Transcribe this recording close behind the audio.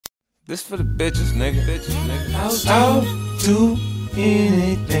This for the bitches, nigga. I'll do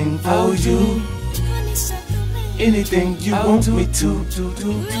anything for you. Anything you want me to do.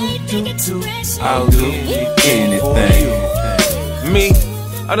 I'll do anything. Me,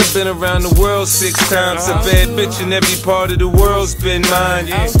 I done been around the world 6 times. A bad bitch in every part of the world's been mine.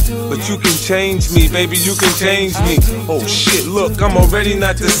 But you can change me, baby, you can change me. Oh shit, look, I'm already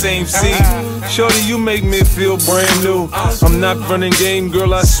not the same. See, shorty, you make me feel brand new. I'm not running game,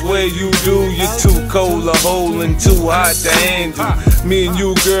 girl, I swear you do. You're too cold a hole and too hot to handle. Me and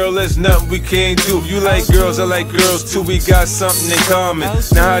you, girl, there's nothing we can't do. You like girls, I like girls too. We got something in common.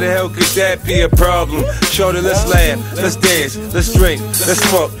 Now how the hell could that be a problem? Shorty, let's laugh, let's dance, let's drink, let's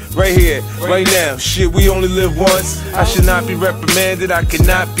fuck right here, right now. Shit, we only live once. I should not be reprimanded, I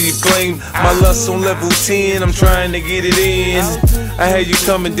cannot be blamed. My lust's on level 10, I'm trying to get it in. I had you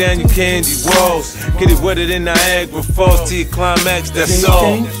coming down your candy walls. Get it wetter than Niagara Falls to your climax, that's all.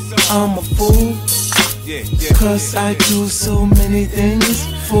 They think I'm a fool, cause I do so many things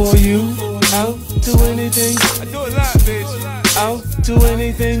for you. I'll do anything, I do a lot, bitch. I'll do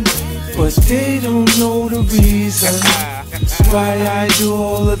anything, but they don't know the reason why I do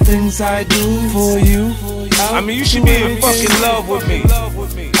all the things I do for you. I mean, you should be in fucking love with me.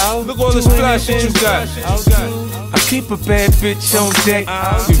 Look all the splash that you got. I keep a bad bitch on deck.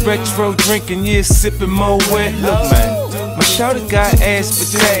 We retro drinking, yeah, sipping more wet. Look, man, my shawty got ass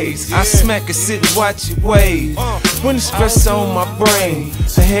for days. I smack her, sit and watch it wave. When the stress on my brain,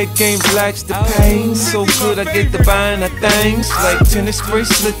 the head game relax the pain. So good I get the buying of things like tennis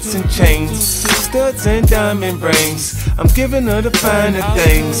bracelets and chains, studs and diamond rings. I'm giving her the finer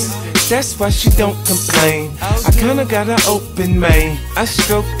things. That's why she don't complain. I kinda got an open main. I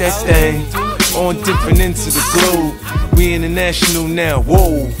stroke that thing on different ends of the globe. We international now,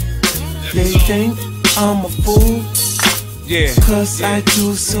 whoa. They think I'm a fool, cause I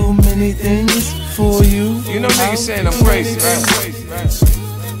do so many things for you. You know niggas saying I'm crazy, right?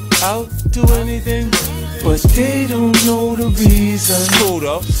 I'll do anything, but they don't know the reason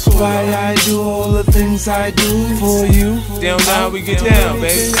why I do all the things I do for you. Down now we get down,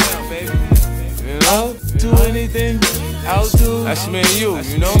 baby. I'll do anything, I'll do. That's me and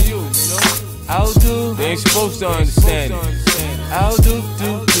you know? I'll do. They ain't supposed to understand it. I'll do.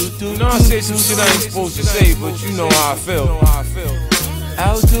 You know I say some shit I ain't supposed to say, but you know how I feel.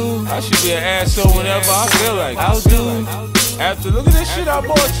 I'll do. I should be an asshole whenever I feel like it. I'll do. After look at this shit I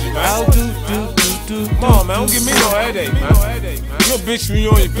bought you, man. I'll do. Come on, man, don't give me no headache, man. You a bitch when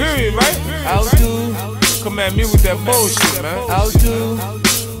you on your period, right? I'll do. Come at me with that bullshit, man. I'll do.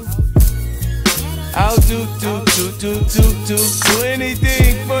 I'll do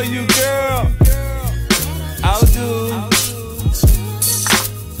anything for you, girl. I'll do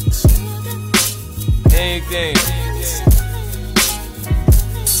anything.